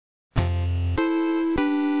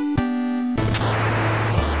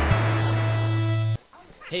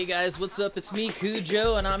Hey guys, what's up? It's me,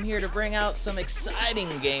 Cujo, and I'm here to bring out some exciting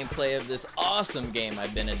gameplay of this awesome game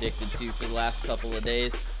I've been addicted to for the last couple of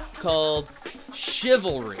days called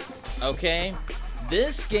Chivalry, okay?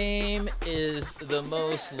 This game is the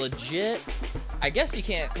most legit, I guess you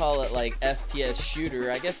can't call it like FPS shooter,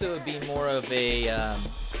 I guess it would be more of a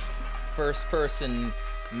first-person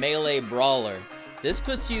melee brawler. This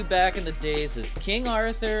puts you back in the days of King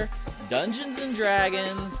Arthur, Dungeons and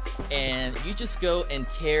Dragons, and you just go and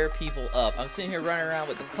tear people up. I'm sitting here running around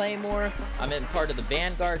with the Claymore. I'm in part of the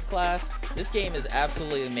Vanguard class. This game is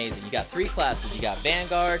absolutely amazing. You got three classes. You got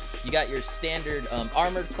Vanguard, you got your standard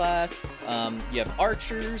armored class, you have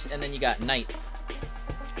archers, and then you got knights.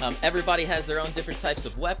 Everybody has their own different types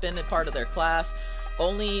of weapon and part of their class.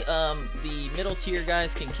 Only the middle tier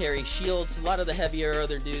guys can carry shields. A lot of the heavier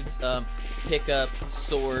other dudes pick up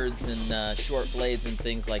swords and short blades and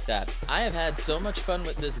things like that. I have had so much fun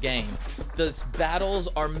with this game. The battles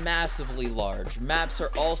are massively large. Maps are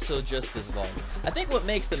also just as large. I think what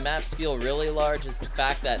makes the maps feel really large is the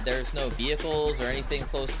fact that there's no vehicles or anything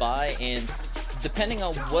close by, and depending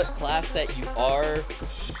on what class that you are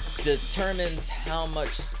determines how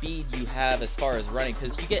much speed you have as far as running,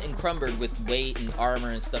 because you get encumbered with weight and armor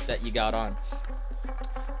and stuff that you got on.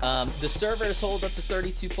 The servers hold up to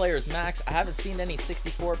 32 players max. I haven't seen any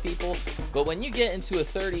 64 people, but when you get into a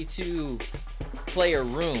 32 player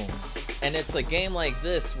room and it's a game like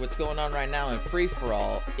this, what's going on right now in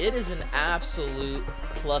free-for-all, it is an absolute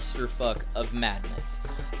clusterfuck of madness.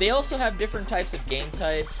 They also have different types of game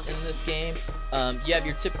types in this game. You have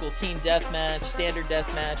your typical team deathmatch, standard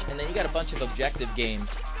deathmatch, and then you got a bunch of objective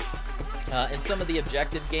games. In some of the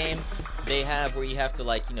objective games, they have where you have to,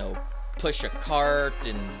 like, you know, push a cart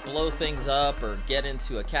and blow things up or get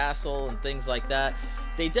into a castle and things like that.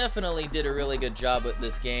 They definitely did a really good job with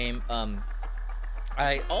this game.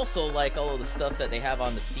 I also like all of the stuff that they have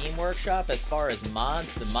on the Steam Workshop as far as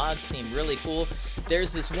mods. The mods seem really cool.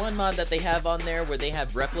 There's this one mod that they have on there where they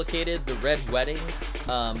have replicated the Red Wedding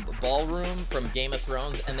ballroom from Game of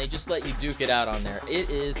Thrones, and they just let you duke it out on there. It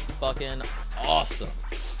is fucking awesome.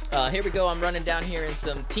 Here we go. I'm running down here in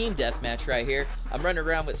some team deathmatch right here. I'm running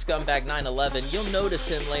around with Scumbag 911. You'll notice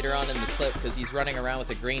him later on in the clip because he's running around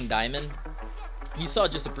with a green diamond. You saw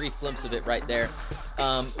just a brief glimpse of it right there.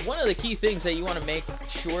 One of the key things that you want to make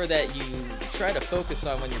sure that you try to focus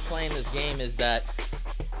on when you're playing this game is that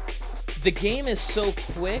the game is so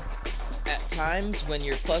quick at times when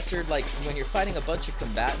you're clustered, like when you're fighting a bunch of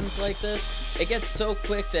combatants like this. It gets so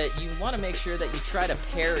quick that you want to make sure that you try to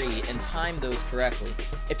parry and time those correctly.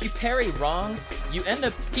 If you parry wrong, you end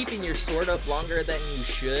up keeping your sword up longer than you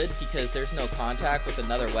should because there's no contact with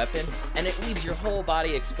another weapon, and it leaves your whole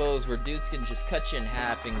body exposed where dudes can just cut you in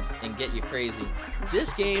half and get you crazy.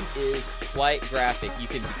 This game is quite graphic. You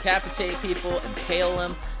can decapitate people, impale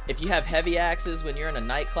them. If you have heavy axes when you're in a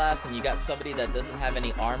knight class and you got somebody that doesn't have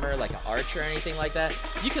any armor, like an archer or anything like that,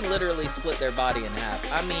 you can literally split their body in half.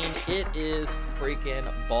 I mean, it is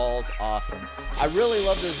freaking balls awesome. I really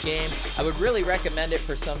love this game. I would really recommend it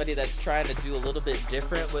for somebody that's trying to do a little bit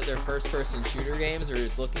different with their first-person shooter games or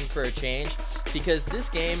is looking for a change, because this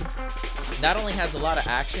game not only has a lot of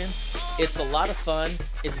action, it's a lot of fun,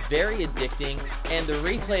 it's very addicting, and the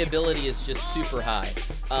replayability is just super high.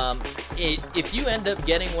 If you end up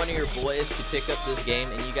getting one of your boys to pick up this game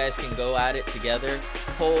and you guys can go at it together,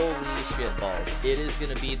 holy shit balls. It is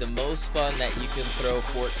going to be the most fun that you can throw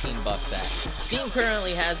 14 bucks at. Steam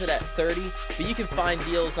currently has it at 30, but you can find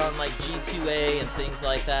deals on like G2A and things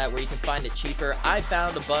like that where you can find it cheaper. I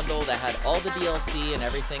found a bundle that had all the DLC and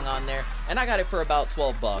everything on there, and I got it for about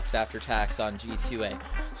 12 bucks after tax on G2A.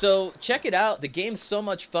 So check it out. The game's so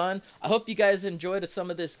much fun. I hope you guys enjoyed some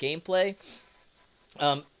of this gameplay.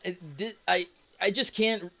 I just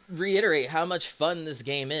can't reiterate how much fun this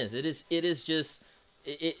game is. It is just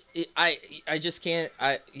I just can't.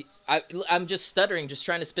 I'm just stuttering, just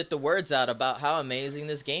trying to spit the words out about how amazing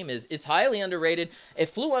this game is. It's highly underrated. It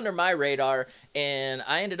flew under my radar, and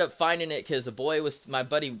I ended up finding it because my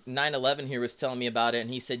buddy 911 here was telling me about it, and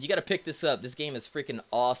he said, you got to pick this up. This game is freaking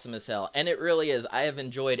awesome as hell, and it really is. I have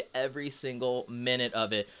enjoyed every single minute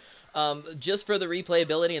of it. Just for the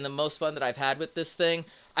replayability and the most fun that I've had with this thing,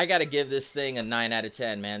 I got to give this thing a 9 out of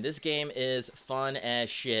 10, man. This game is fun as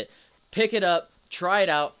shit. Pick it up, try it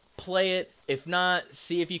out, play it. If not,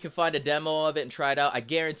 see if you can find a demo of it and try it out. I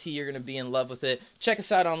guarantee you're going to be in love with it. Check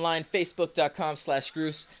us out online,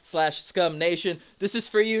 facebook.com/scumnation. This is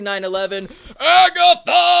for you, 911.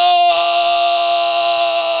 Agatha!